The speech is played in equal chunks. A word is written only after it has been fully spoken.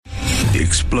the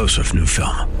explosive new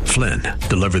film, Flynn,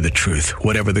 Deliver the Truth,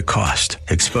 Whatever the Cost,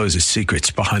 exposes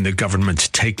secrets behind the government's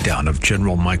takedown of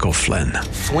General Michael Flynn.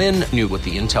 Flynn knew what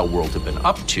the intel world had been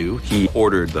up to. He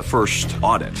ordered the first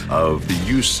audit of the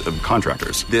use of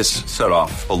contractors. This set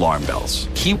off alarm bells.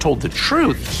 He told the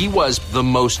truth. He was the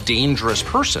most dangerous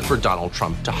person for Donald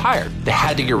Trump to hire. They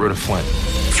had to get rid of Flynn.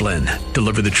 Flynn,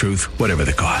 Deliver the Truth, Whatever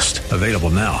the Cost. Available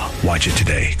now. Watch it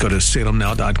today. Go to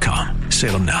salemnow.com.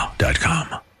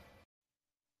 salemnow.com.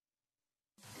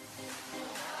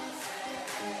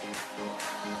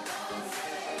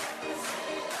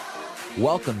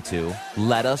 Welcome to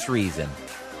Let Us Reason,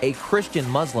 a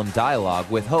Christian-Muslim dialogue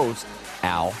with host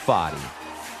Al Fadi.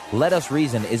 Let Us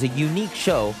Reason is a unique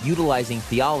show utilizing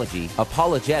theology,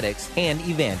 apologetics, and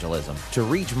evangelism to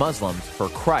reach Muslims for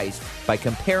Christ by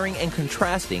comparing and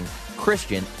contrasting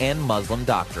Christian and Muslim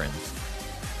doctrines.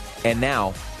 And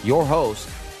now, your host,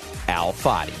 Al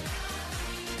Fadi.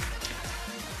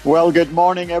 Well, good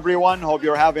morning, everyone. Hope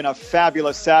you're having a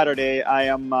fabulous Saturday. I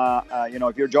am,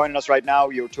 if you're joining us right now,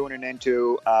 you're tuning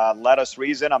into Let Us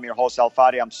Reason. I'm your host, Al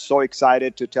Fadi. I'm so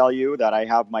excited to tell you that I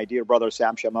have my dear brother,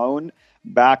 Sam Shamoun,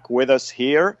 back with us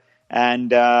here.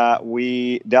 And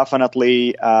we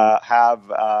definitely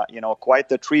have, quite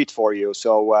the treat for you.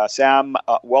 So, Sam,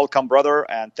 welcome, brother.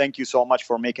 And thank you so much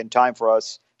for making time for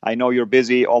us. I know you're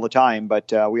busy all the time,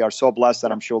 but we are so blessed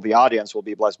that I'm sure the audience will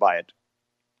be blessed by it.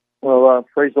 Well,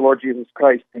 praise the Lord Jesus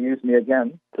Christ to use me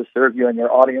again to serve you and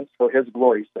your audience for His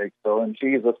glory's sake. So in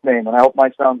Jesus' name, and I hope my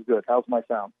sound's good. How's my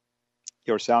sound?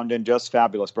 You're sounding just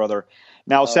fabulous, brother.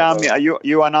 Now, Sam,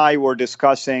 you and I were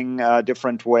discussing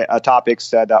different topics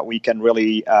that we can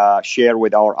really share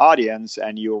with our audience,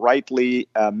 and you rightly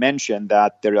mentioned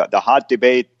that the hot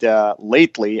debate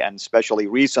lately, and especially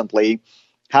recently,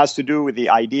 has to do with the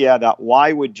idea that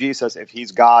why would Jesus, if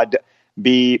He's God,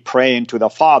 be praying to the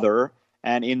Father?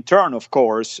 And in turn, of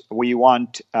course, we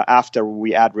want, after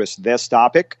we address this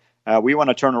topic, we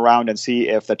want to turn around and see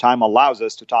if the time allows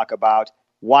us to talk about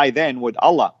why then would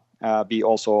Allah be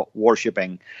also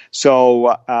worshiping.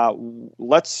 So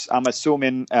I'm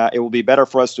assuming it will be better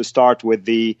for us to start with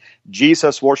the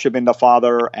Jesus worshiping the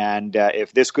Father. And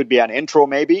if this could be an intro,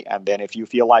 maybe, and then if you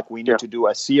feel like we need to do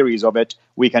a series of it,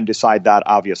 we can decide that,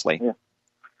 obviously. Yeah.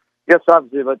 Yes,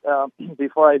 obviously. But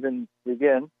before I even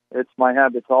begin, it's my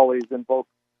habit to always invoke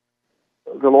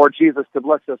the Lord Jesus to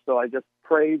bless us. So I just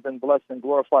praise and bless and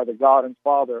glorify the God and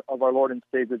Father of our Lord and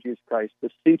Savior Jesus Christ,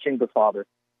 beseeching the Father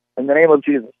in the name of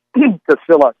Jesus to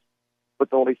fill us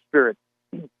with the Holy Spirit,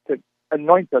 to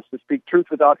anoint us to speak truth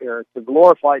without error, to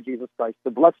glorify Jesus Christ,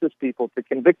 to bless His people, to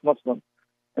convict Muslims,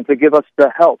 and to give us the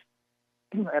health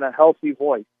and a healthy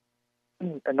voice,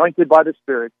 anointed by the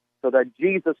Spirit, so that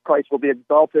Jesus Christ will be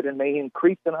exalted and may He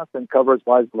increase in us and cover us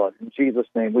by His blood. In Jesus'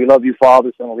 name, we love you,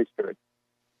 Father, Son, Holy Spirit.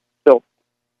 So,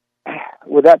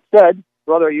 with that said,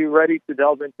 brother, are you ready to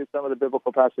delve into some of the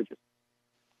biblical passages?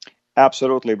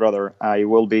 Absolutely, brother. I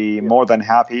will be more than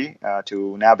happy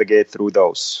to navigate through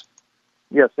those.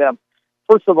 Yes, Sam.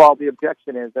 First of all, the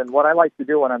objection is, and what I like to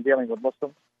do when I'm dealing with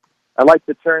Muslims, I like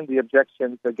to turn the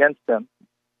objections against them.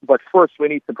 But first, we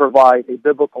need to provide a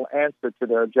biblical answer to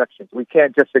their objections. We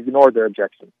can't just ignore their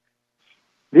objections.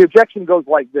 The objection goes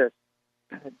like this.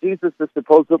 Jesus is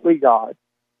supposedly God.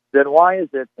 Then why is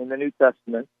it in the New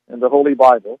Testament, in the Holy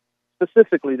Bible,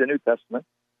 specifically the New Testament,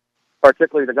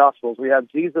 particularly the Gospels, we have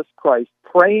Jesus Christ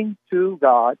praying to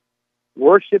God,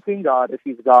 worshiping God if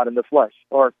He's God in the flesh,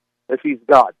 or if He's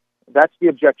God? That's the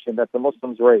objection that the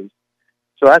Muslims raise.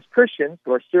 So as Christians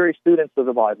who are serious students of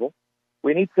the Bible,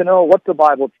 we need to know what the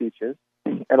Bible teaches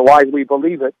and why we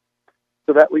believe it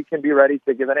so that we can be ready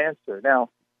to give an answer. Now,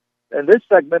 in this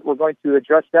segment, we're going to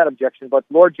address that objection, but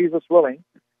Lord Jesus willing,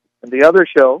 in the other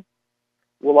show,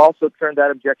 we'll also turn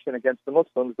that objection against the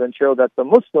Muslims and show that the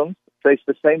Muslims face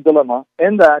the same dilemma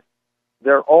in that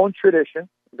their own tradition,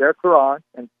 their Quran,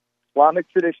 and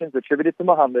Islamic traditions attributed to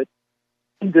Muhammad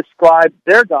describe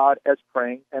their God as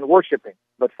praying and worshiping.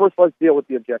 But first, let's deal with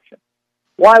the objection.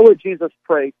 Why would Jesus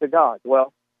pray to God?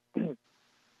 Well,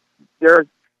 there are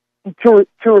two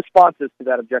responses to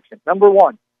that objection. Number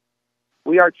one,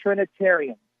 we are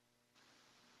Trinitarians.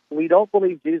 We don't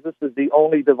believe Jesus is the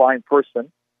only divine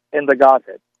person in the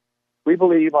Godhead. We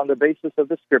believe on the basis of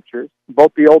the Scriptures,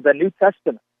 both the Old and New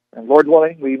Testament. And Lord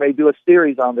willing, we may do a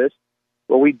series on this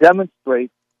where we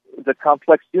demonstrate the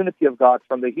complex unity of God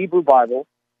from the Hebrew Bible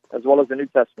as well as the New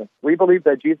Testament. We believe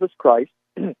that Jesus Christ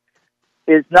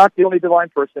is not the only divine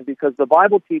person because the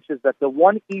Bible teaches that the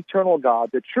one eternal God,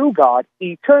 the true God,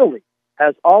 eternally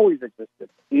has always existed,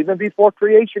 even before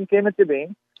creation came into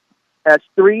being, as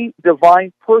three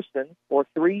divine persons or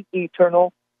three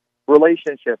eternal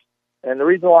relationships. And the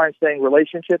reason why I'm saying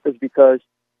relationship is because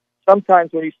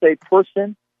sometimes when you say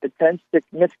person, it tends to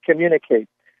miscommunicate.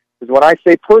 Because when I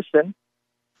say person,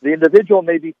 the individual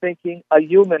may be thinking a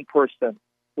human person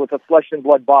with a flesh and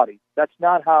blood body. That's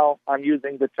not how I'm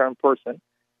using the term person.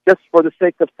 Just for the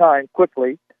sake of time,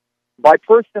 quickly, by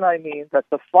person I mean that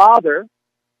the Father,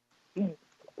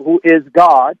 who is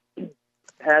God,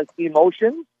 has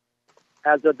emotions,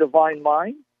 has a divine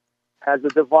mind, has a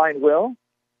divine will,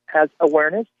 has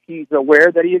awareness. He's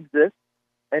aware that he exists,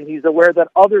 and he's aware that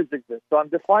others exist. So I'm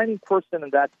defining person in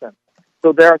that sense.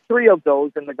 So there are three of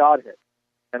those in the Godhead.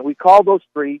 And we call those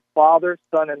three Father,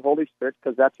 Son, and Holy Spirit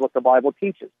because that's what the Bible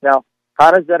teaches. Now,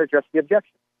 how does that address the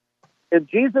objection? If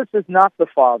Jesus is not the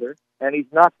Father and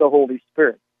he's not the Holy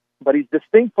Spirit, but he's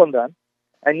distinct from them,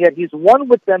 and yet he's one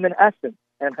with them in essence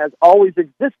and has always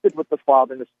existed with the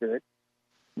Father and the Spirit,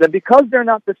 then because they're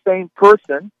not the same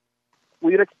person,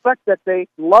 we'd expect that they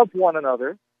love one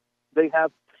another, they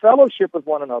have fellowship with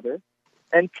one another,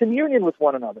 and communion with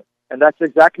one another. And that's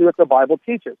exactly what the Bible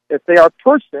teaches. If they are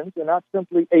persons and not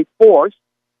simply a force,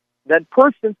 then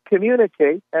persons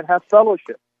communicate and have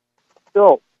fellowship.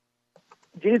 So,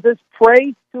 Jesus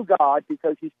prays to God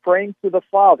because he's praying to the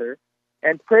Father,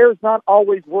 and prayer is not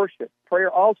always worship. Prayer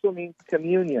also means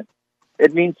communion.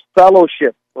 It means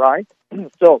fellowship, right?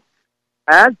 So,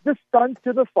 as the Son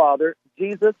to the Father,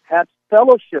 Jesus has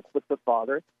fellowship with the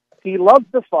Father. He loves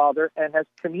the Father and has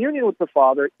communion with the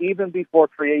Father even before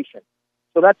creation.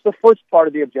 So that's the first part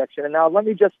of the objection. And now let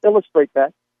me just illustrate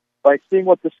that by seeing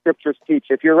what the Scriptures teach.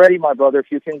 If you're ready, my brother,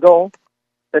 if you can go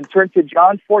and turn to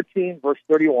John 14, verse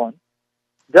 31.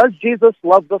 Does Jesus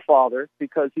love the Father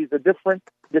because he's a different,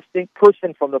 distinct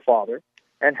person from the Father?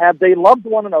 And have they loved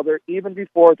one another even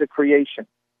before the creation?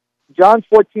 John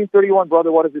 14:31,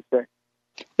 brother, what does it say?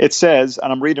 It says,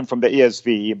 and I'm reading from the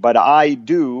ESV, but I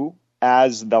do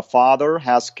as the Father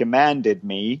has commanded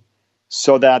me,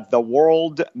 so that the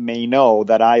world may know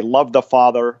that I love the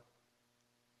Father.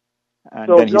 And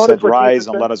so then he said, rise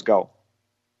and let us go.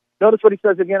 Notice what he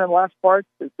says again in the last part,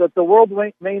 is that the world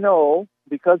may know,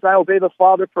 because I obey the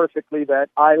Father perfectly, that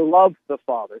I love the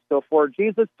Father. So for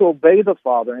Jesus to obey the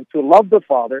Father and to love the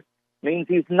Father means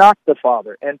he's not the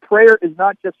Father. And prayer is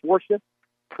not just worship.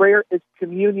 Prayer is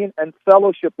communion and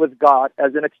fellowship with God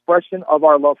as an expression of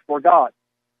our love for God.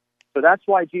 So that's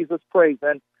why Jesus prays.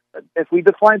 And if we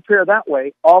define prayer that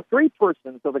way, all three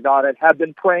persons of the Godhead have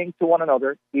been praying to one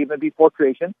another even before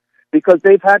creation, because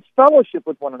they've had fellowship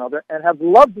with one another and have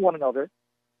loved one another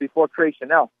before creation.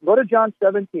 Now, go to John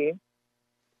 17,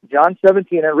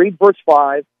 and read verse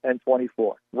 5 and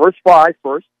 24. Verse 5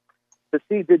 first, to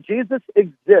see, did Jesus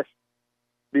exist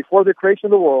before the creation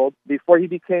of the world, before he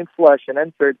became flesh and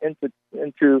entered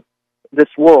into this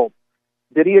world?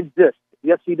 Did he exist?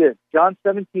 Yes, he did. John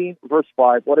 17, verse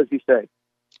 5, what does he say?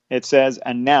 It says,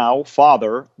 and now,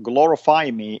 Father, glorify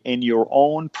me in your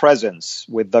own presence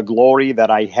with the glory that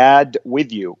I had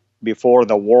with you before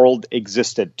the world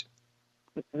existed.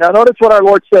 Now notice what our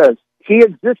Lord says. He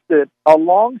existed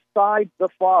alongside the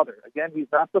Father. Again, he's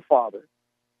not the Father.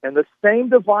 And the same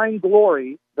divine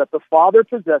glory that the Father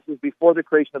possesses before the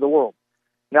creation of the world.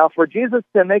 Now, for Jesus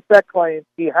to make that claim,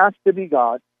 he has to be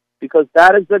God, because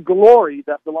that is the glory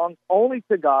that belongs only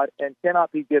to God and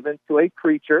cannot be given to a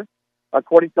creature,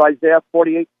 according to Isaiah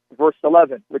 48, verse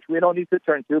 11, which we don't need to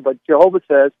turn to, but Jehovah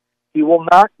says he will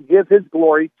not give his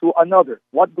glory to another.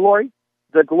 What glory?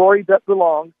 The glory that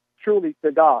belongs truly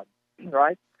to God,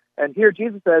 right? And here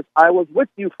Jesus says, I was with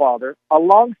you, Father,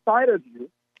 alongside of you,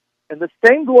 in the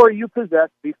same glory you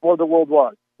possessed before the world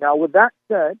was. Now, with that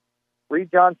said, read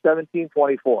John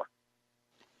 17:24.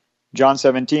 John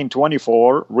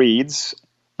 17:24 reads,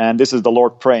 and this is the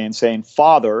Lord praying, saying,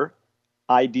 Father,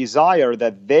 I desire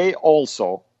that they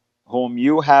also, whom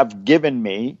you have given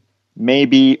me, may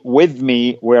be with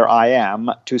me where I am,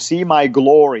 to see my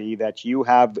glory that you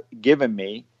have given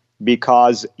me,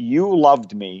 because you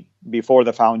loved me before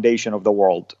the foundation of the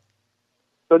world.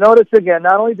 So notice again,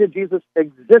 not only did Jesus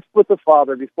exist with the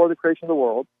Father before the creation of the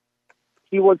world,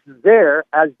 he was there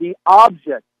as the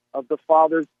object of the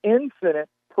Father's infinite,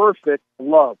 perfect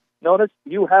love. Notice,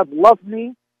 you have loved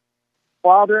me,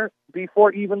 Father,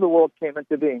 before even the world came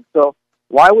into being. So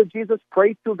why would Jesus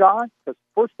pray to God? Because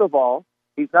first of all,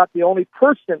 he's not the only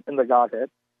person in the Godhead.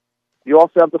 You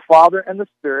also have the Father and the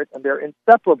Spirit, and they're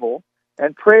inseparable.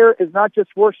 And prayer is not just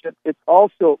worship, it's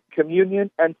also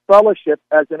communion and fellowship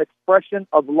as an expression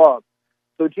of love.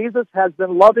 So Jesus has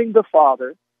been loving the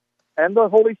Father and the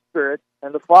Holy Spirit,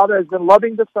 and the Father has been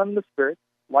loving the Son and the Spirit.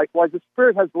 Likewise, the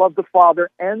Spirit has loved the Father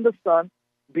and the Son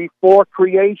before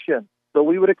creation. So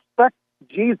we would expect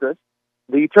Jesus,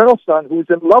 the eternal Son, who's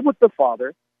in love with the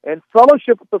Father, in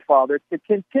fellowship with the Father to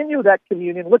continue that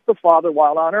communion with the Father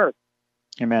while on earth.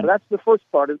 Amen. So that's the first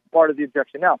part of the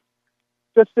objection. Now,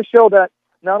 just to show that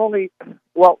not only,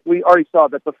 well, we already saw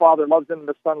that the Father loves him and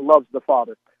the Son loves the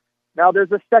Father. Now,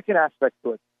 there's a second aspect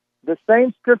to it. The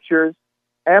same scriptures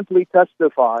amply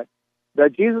testify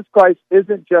that Jesus Christ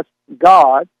isn't just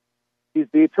God. He's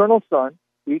the eternal Son,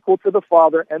 equal to the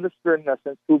Father and the Spirit in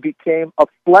essence, who became a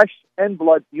flesh and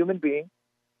blood human being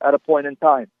at a point in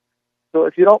time. So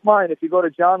if you don't mind, if you go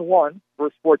to John 1,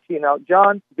 verse 14. Now,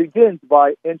 John begins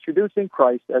by introducing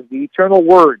Christ as the eternal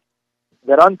Word,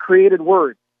 that uncreated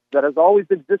Word that has always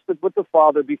existed with the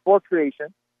Father before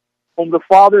creation, whom the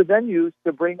Father then used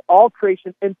to bring all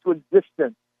creation into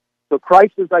existence. So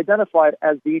Christ is identified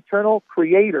as the eternal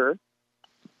Creator,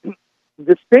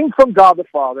 distinct from God the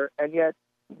Father, and yet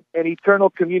in eternal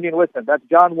communion with Him. That's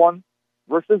John 1,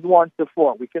 verses 1 to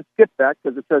 4. We can skip that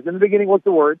because it says, in the beginning was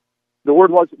the Word. The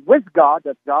Word was with God,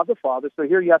 that's God the Father. So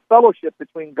here you have fellowship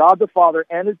between God the Father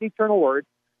and His eternal Word,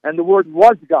 and the Word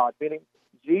was God, meaning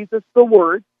Jesus the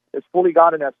Word is fully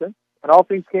God in essence, and all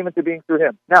things came into being through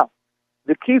Him. Now,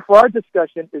 the key for our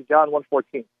discussion is John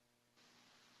 1:14.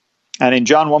 And in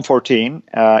John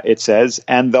 1:14, it says,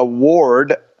 and the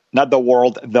Word, not the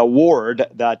world, the Word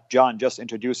that John just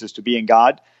introduces to being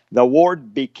God, the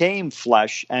Word became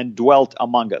flesh and dwelt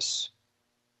among us.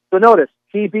 So notice,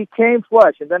 He became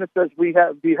flesh, and then it says, we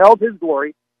have beheld His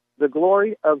glory, the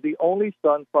glory of the only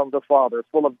Son from the Father,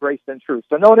 full of grace and truth.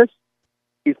 So notice,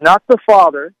 He's not the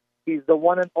Father, He's the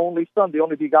one and only Son, the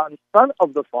only begotten Son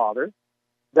of the Father,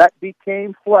 that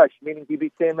became flesh, meaning He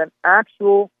became an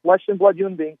actual flesh and blood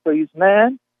human being. So He's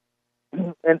man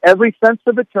in every sense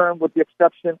of the term, with the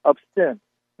exception of sin.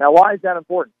 Now, why is that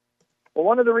important? Well,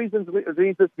 one of the reasons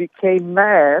Jesus became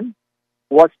man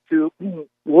was to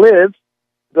live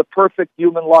the perfect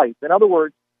human life. In other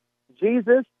words,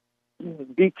 Jesus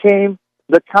became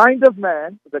the kind of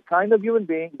man, the kind of human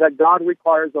being that God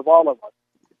requires of all of us.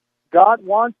 God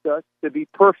wants us to be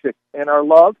perfect in our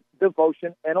love,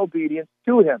 devotion, and obedience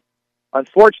to Him.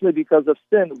 Unfortunately, because of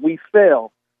sin, we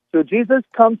fail. So Jesus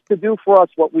comes to do for us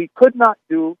what we could not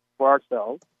do for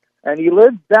ourselves, and He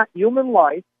lives that human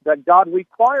life that God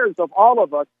requires of all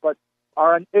of us, but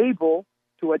are unable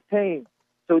to attain.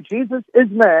 So Jesus is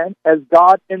man as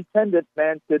God intended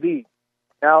man to be.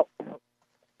 Now,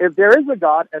 if there is a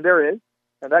God, and there is,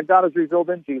 and that God is revealed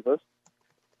in Jesus,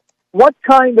 what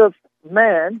kind of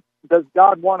man does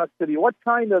God want us to be? What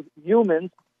kind of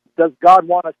humans does God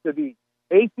want us to be?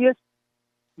 Atheists,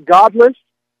 godless,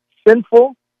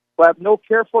 sinful, who have no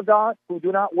care for God, who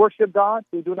do not worship God,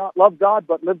 who do not love God,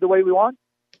 but live the way we want?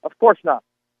 Of course not.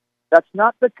 That's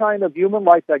not the kind of human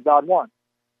life that God wants.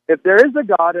 If there is a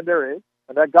God, and there is,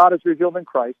 and that God is revealed in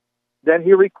Christ, then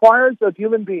He requires of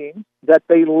human beings that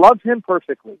they love Him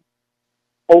perfectly,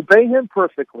 obey Him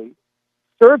perfectly,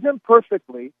 serve Him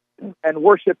perfectly, and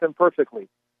worship Him perfectly.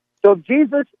 So if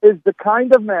Jesus is the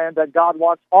kind of man that God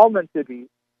wants all men to be,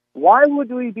 why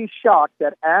would we be shocked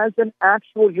that as an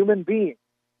actual human being,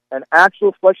 an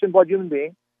actual flesh and blood human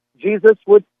being, Jesus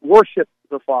would worship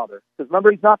the Father? Because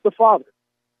remember, He's not the Father.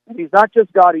 And He's not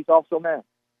just God, He's also man.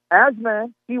 As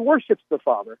man, He worships the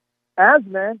Father. As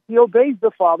man, He obeys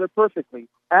the Father perfectly.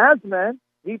 As man,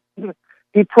 He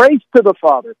prays to the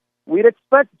Father. We'd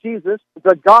expect Jesus,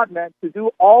 the God-man, to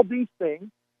do all these things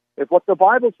if what the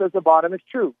Bible says about Him is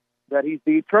true, that He's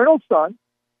the eternal Son,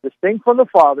 distinct from the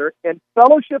Father, in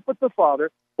fellowship with the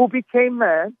Father, who became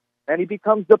man, and He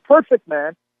becomes the perfect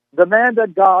man, the man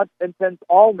that God intends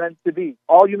all men to be,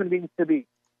 all human beings to be.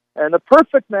 And the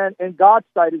perfect man in God's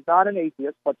sight is not an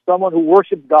atheist, but someone who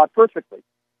worships God perfectly.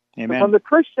 Amen. So from the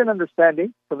Christian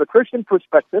understanding, from the Christian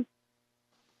perspective,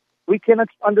 we can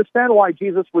understand why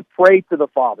Jesus would pray to the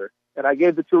Father. And I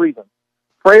gave the two reasons.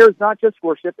 Prayer is not just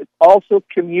worship, it's also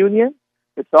communion,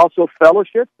 it's also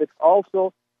fellowship, it's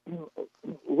also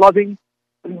loving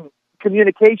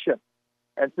communication.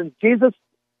 And since Jesus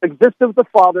existed with the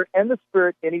Father and the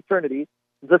Spirit in eternity,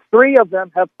 the three of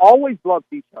them have always loved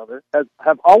each other,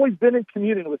 have always been in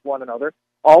communion with one another,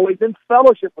 always in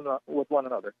fellowship with one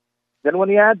another. Then when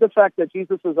you add the fact that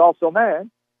Jesus is also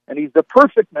man, and He's the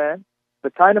perfect man,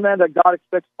 the kind of man that God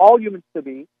expects all humans to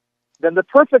be, then the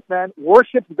perfect man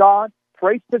worships God,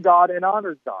 prays to God, and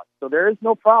honors God. So there is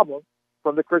no problem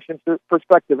from the Christian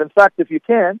perspective. In fact, if you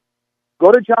can,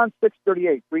 go to John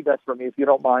 6:38. Read that for me, if you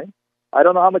don't mind. I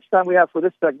don't know how much time we have for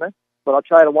this segment, but I'll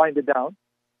try to wind it down.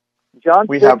 John.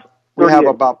 We have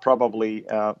about probably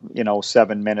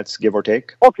 7 minutes, give or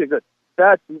take. Okay, good.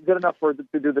 That's good enough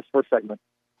to do this first segment.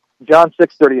 John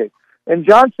 6:38. In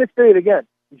John 6:38 again,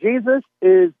 Jesus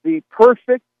is the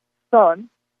perfect Son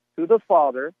to the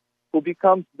Father, who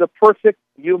becomes the perfect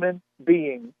human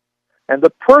being. And the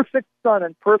perfect Son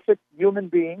and perfect human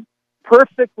being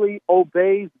perfectly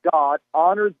obeys God,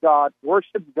 honors God,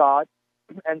 worships God,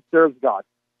 and serves God.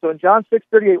 So in John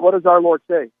 6:38, what does our Lord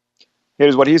say?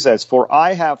 Here's what he says: "For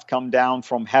I have come down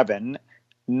from heaven,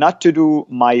 not to do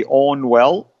my own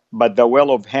will, but the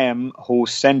will of him who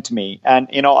sent me." And,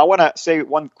 I want to say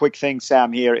one quick thing,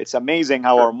 Sam, here. It's amazing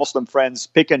how our Muslim friends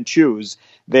pick and choose.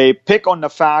 They pick on the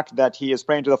fact that he is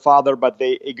praying to the Father, but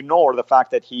they ignore the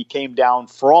fact that he came down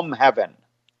from heaven.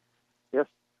 Yes,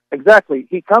 exactly.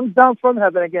 He comes down from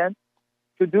heaven again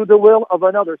to do the will of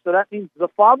another. So that means the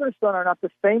Father and Son are not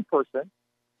the same person.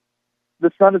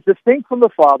 The Son is distinct from the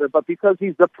Father, but because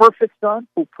he's the perfect Son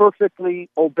who perfectly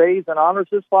obeys and honors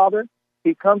his Father,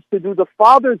 he comes to do the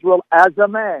Father's will as a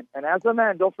man. And as a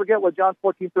man, don't forget what John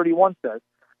 14:31 says,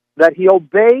 that he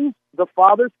obeys the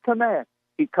Father's command.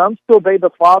 He comes to obey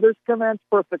the Father's commands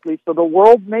perfectly so the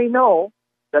world may know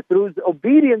that through his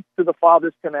obedience to the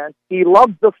Father's commands, he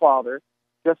loves the Father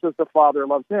just as the Father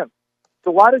loves him. So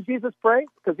why does Jesus pray?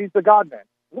 Because he's the God-man.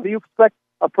 What do you expect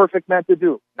a perfect man to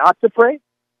do? Not to pray?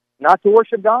 Not to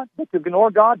worship God? But to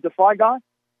ignore God, defy God?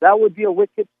 That would be a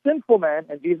wicked, sinful man,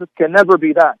 and Jesus can never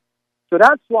be that. So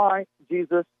that's why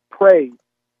Jesus prays.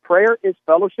 Prayer is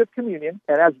fellowship communion,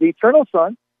 and as the eternal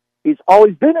Son, he's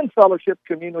always been in fellowship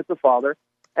communion with the Father,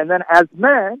 and then as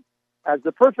man, as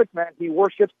the perfect man, he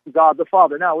worships God the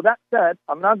Father. Now, with that said,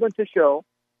 I'm now going to show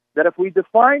that if we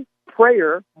define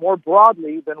prayer more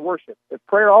broadly than worship, if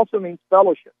prayer also means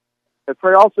fellowship, if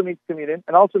prayer also means communion,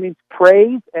 and also means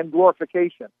praise and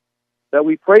glorification, that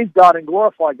we praise God and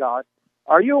glorify God,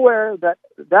 are you aware that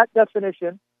that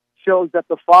definition shows that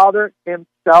the Father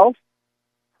himself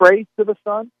prays to the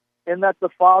Son, and that the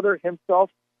Father himself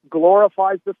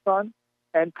glorifies the Son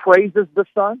and praises the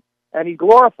Son, and he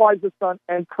glorifies the Son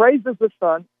and praises the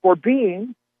Son for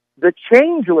being the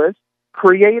changeless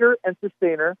creator and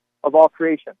sustainer of all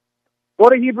creation. Go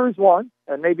to Hebrews 1,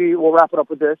 and maybe we'll wrap it up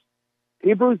with this.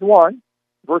 Hebrews 1,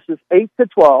 verses 8 to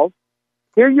 12.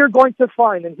 Here you're going to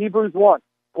find in Hebrews 1,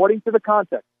 according to the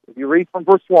context, if you read from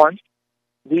verse 1,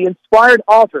 the inspired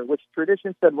author, which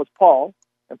tradition said was Paul,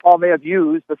 and Paul may have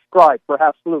used the scribe,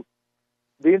 perhaps Luke.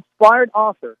 The inspired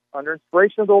author, under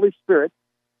inspiration of the Holy Spirit,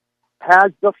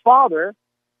 has the Father,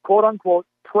 quote unquote,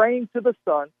 praying to the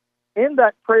Son. In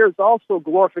that prayer is also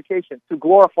glorification, to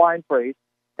glorify and praise.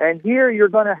 And here you're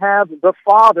going to have the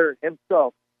Father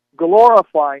himself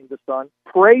glorifying the Son,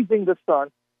 praising the Son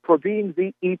for being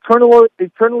the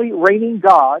eternally reigning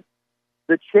God,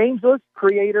 the changeless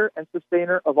creator and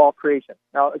sustainer of all creation.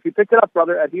 Now, if you pick it up,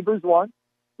 brother, at Hebrews 1,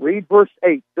 read verse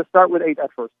 8. Just start with 8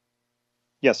 at first.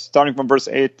 Yes, starting from verse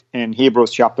 8 in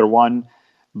Hebrews chapter 1.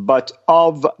 "But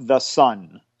of the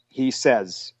Son," he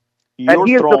says, and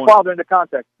he is the Father in the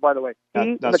context, by the way.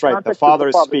 That's right, the Father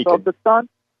is speaking. So the Son,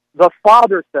 the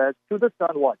Father says to the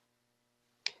Son what?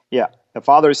 Yeah, the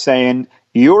Father is saying,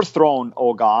 "Your throne,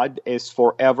 O God, is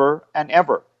forever and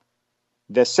ever.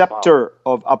 The scepter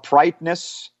of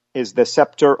uprightness is the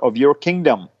scepter of your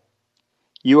kingdom.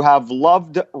 You have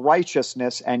loved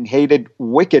righteousness and hated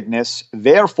wickedness.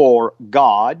 Therefore,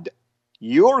 God,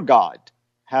 your God,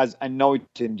 has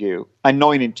anointed you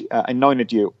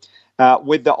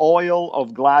with the oil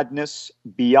of gladness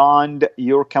beyond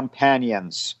your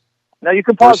companions." Now you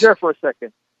can pause there for a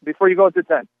second before you go to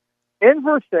 10. In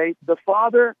verse 8, the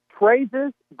Father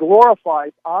praises,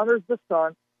 glorifies, honors the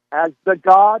Son as the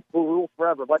God who rules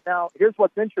forever. But now, here's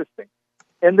what's interesting.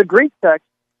 In the Greek text,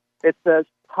 it says,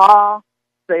 ha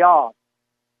theos.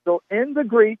 So in the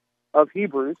Greek of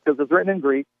Hebrews, because it's written in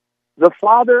Greek, the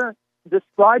Father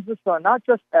describes the Son not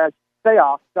just as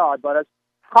theos, God, but as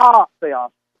ha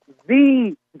theos,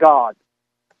 the God.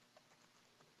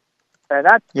 And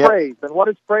that's praise. And what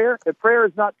is prayer? If prayer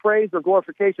is not praise or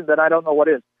glorification, then I don't know what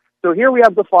is. So here we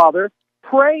have the Father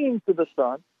praying to the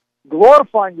Son,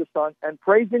 glorifying the Son, and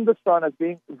praising the Son as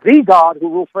being the God who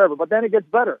rules forever. But then it gets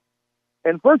better.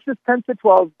 In verses 10 to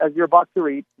 12, as you're about to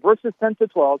read, verses 10 to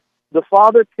 12, the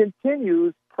Father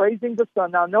continues praising the Son.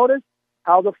 Now notice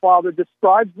how the Father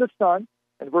describes the Son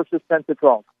in verses 10 to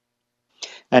 12.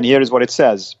 And here is what it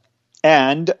says.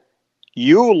 "And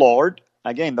you, Lord,"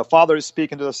 again, the Father is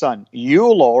speaking to the Son, "you,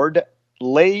 Lord,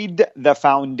 laid the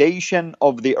foundation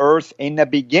of the earth in the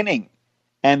beginning,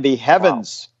 and the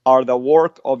heavens are the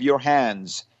work of your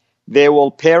hands. They will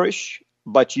perish,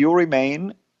 but you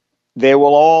remain. They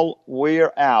will all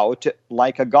wear out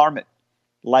like a garment.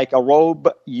 Like a robe,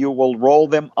 you will roll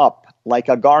them up. Like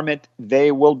a garment,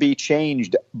 they will be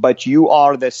changed. But you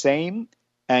are the same,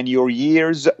 and your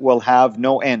years will have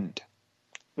no end."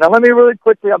 Now let me really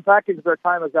quickly unpack it because our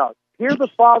time is out. Here the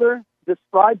Father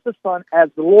describes the Son as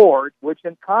Lord, which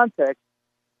in context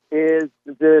is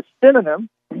the synonym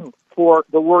for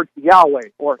the word Yahweh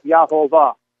or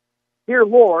Yahovah. Here,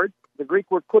 Lord, the Greek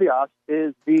word kurios,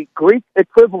 is the Greek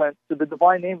equivalent to the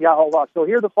divine name Yahovah. So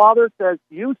here the Father says,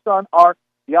 you, Son, are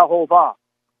Yahovah.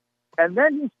 And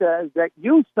then he says that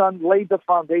you, Son, laid the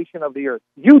foundation of the earth.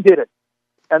 You did it.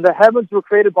 And the heavens were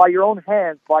created by your own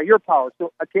hands, by your power.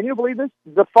 So can you believe this?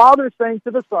 The Father is saying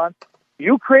to the Son,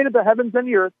 you created the heavens and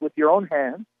the earth with your own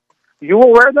hands. You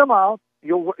will wear them out.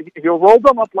 You'll roll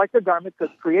them up like a garment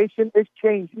because creation is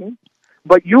changing.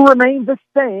 But you remain the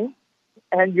same,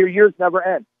 and your years never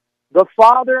end. The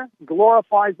Father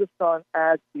glorifies the Son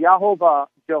as Yahovah,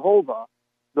 Jehovah,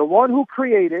 the one who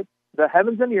created the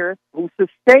heavens and the earth, who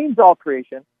sustains all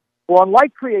creation, who,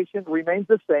 unlike creation, remains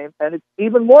the same. And it's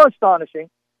even more astonishing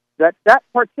that that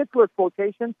particular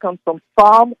quotation comes from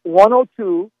Psalm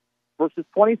 102, verses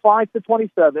 25 to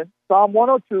 27, Psalm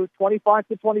 102, 25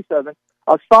 to 27,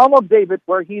 a Psalm of David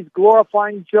where he's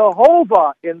glorifying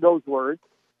Jehovah in those words.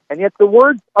 And yet the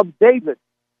words of David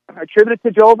attributed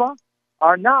to Jehovah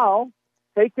are now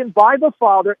taken by the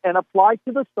Father and applied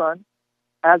to the Son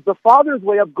as the Father's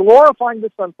way of glorifying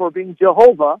the Son for being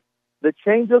Jehovah, the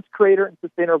changeless creator and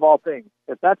sustainer of all things.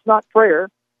 If that's not prayer,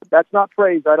 if that's not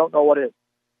praise, I don't know what is.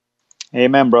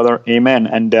 Amen, brother. Amen.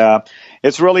 And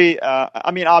it's really,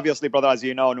 obviously, brother, as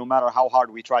you know, no matter how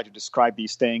hard we try to describe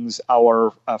these things,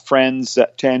 our friends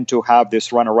tend to have this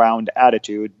runaround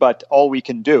attitude. But all we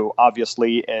can do,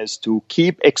 obviously, is to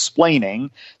keep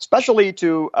explaining, especially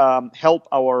to help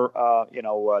our,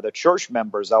 the church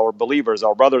members, our believers,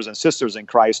 our brothers and sisters in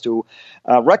Christ, to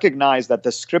recognize that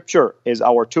the Scripture is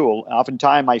our tool.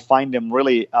 Oftentimes, I find them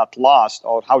really at loss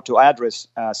on how to address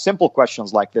simple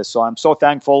questions like this. So I'm so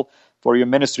thankful for your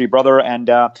ministry, brother. And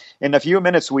in the few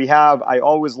minutes we have, I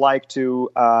always like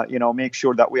to, make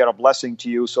sure that we are a blessing to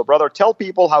you. So, brother, tell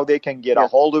people how they can get a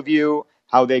hold of you,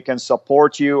 how they can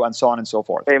support you, and so on and so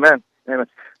forth. Amen. Amen.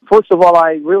 First of all,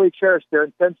 I really cherish their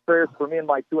intense prayers for me and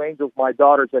my two angels, my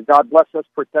daughters, that God bless us,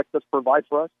 protect us, provide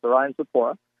for us, Sarai and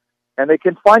Zipporah. And they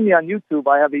can find me on YouTube.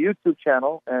 I have a YouTube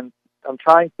channel, and I'm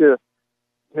trying to,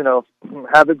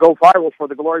 have it go viral for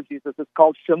the glory of Jesus. It's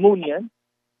called Shamounian.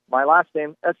 My last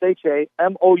name,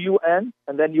 Shamoun,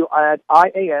 and then you add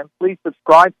IAN. Please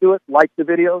subscribe to it, like the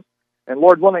videos, and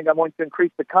Lord willing, I'm going to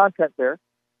increase the content there.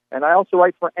 And I also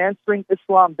write for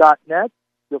AnsweringisLam.net.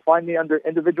 You'll find me under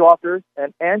individual authors,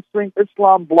 and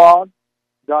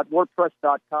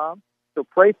Answeringislamblog.wordpress.com. So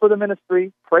pray for the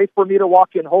ministry. Pray for me to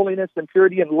walk in holiness and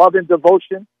purity and love and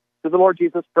devotion to the Lord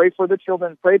Jesus. Pray for the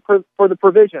children. Pray for the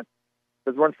provision,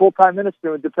 because we're in full-time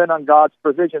ministry and depend on God's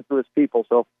provision through His people.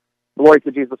 So glory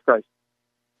to Jesus Christ.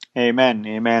 Amen.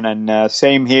 Amen. And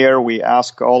same here. We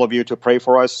ask all of you to pray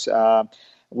for us.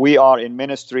 We are in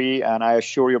ministry, and I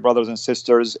assure you, brothers and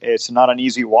sisters, it's not an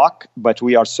easy walk, but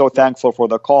we are so thankful for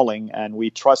the calling, and we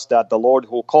trust that the Lord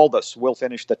who called us will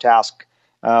finish the task,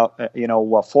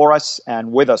 for us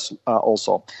and with us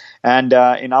also. And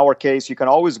in our case, you can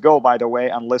always go, by the way,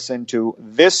 and listen to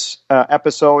this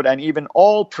episode and even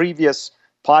all previous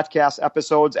podcast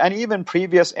episodes and even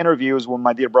previous interviews with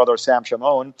my dear brother Sam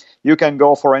Shamoun. You can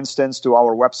go, for instance, to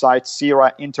our website,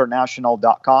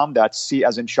 sirainternational.com. That's C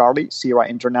as in Charlie,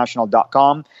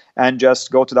 sirainternational.com, and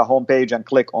just go to the homepage and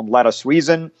click on Let Us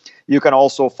Reason. You can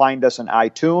also find us on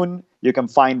iTunes. You can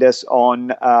find us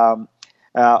on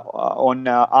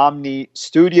Omni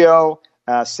Studio,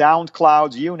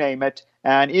 SoundCloud, you name it.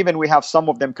 And even we have some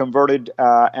of them converted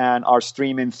and are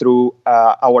streaming through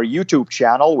our YouTube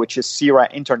channel, which is Sira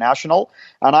International.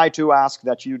 And I too ask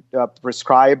that you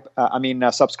subscribe,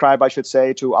 I should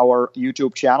say, to our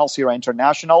YouTube channel, Sira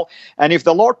International. And if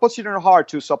the Lord puts it in your heart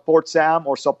to support Sam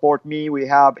or support me, we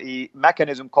have a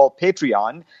mechanism called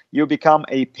Patreon. You become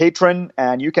a patron,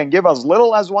 and you can give as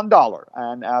little as $1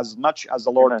 and as much as the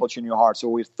Lord puts in your heart. So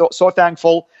we're so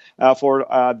thankful for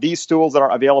these tools that are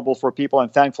available for people,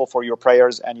 and thankful for your prayers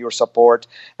and your support.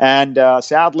 And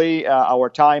sadly, our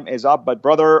time is up. But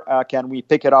brother, can we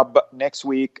pick it up next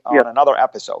week on another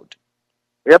episode?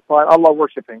 Yep, Allah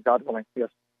worshiping, God willing, yes.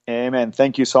 Amen.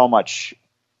 Thank you so much.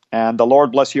 And the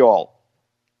Lord bless you all.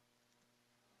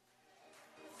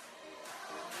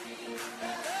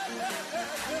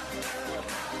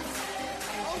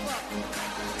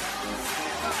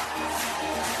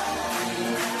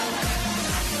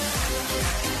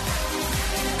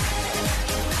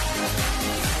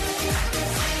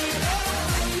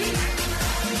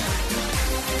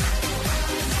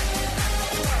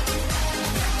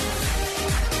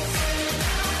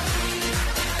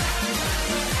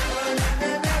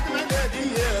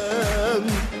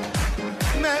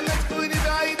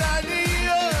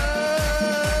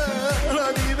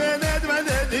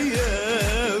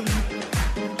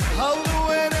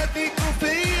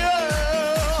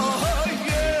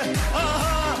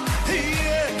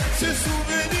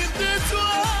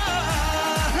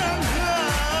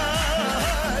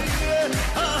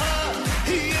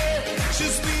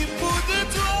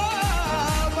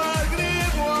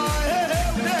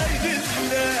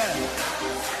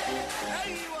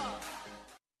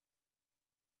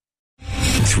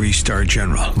 Three-star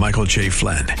general Michael J.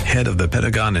 Flynn, head of the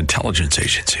Pentagon Intelligence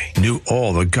Agency, knew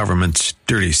all the government's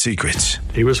dirty secrets.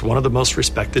 He was one of the most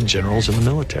respected generals in the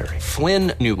military.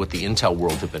 Flynn knew what the intel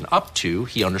world had been up to.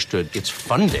 He understood its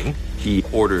funding. He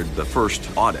ordered the first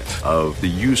audit of the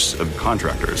use of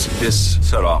contractors. This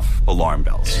set off alarm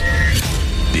bells.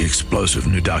 The explosive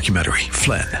new documentary,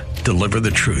 Flynn, Deliver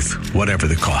the Truth, Whatever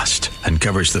the Cost,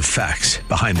 uncovers the facts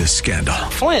behind this scandal.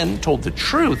 Flynn told the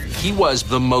truth. He was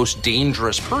the most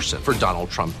dangerous person for Donald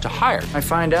Trump to hire. I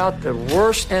find out the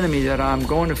worst enemy that I'm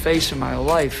going to face in my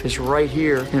life is right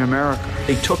here in America.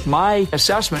 They took my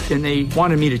assessment and they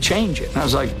wanted me to change it. And I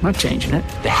was like, I'm not changing it.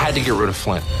 They had to get rid of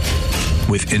Flynn.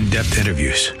 With in-depth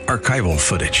interviews, archival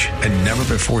footage, and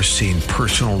never-before-seen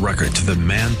personal records of the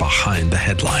man behind the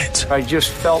headlines. I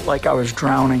just felt like I was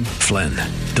drowning. Flynn,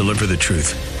 Deliver the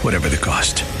Truth, Whatever the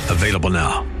Cost. Available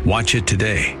now. Watch it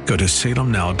today. Go to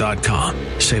salemnow.com.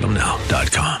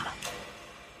 salemnow.com.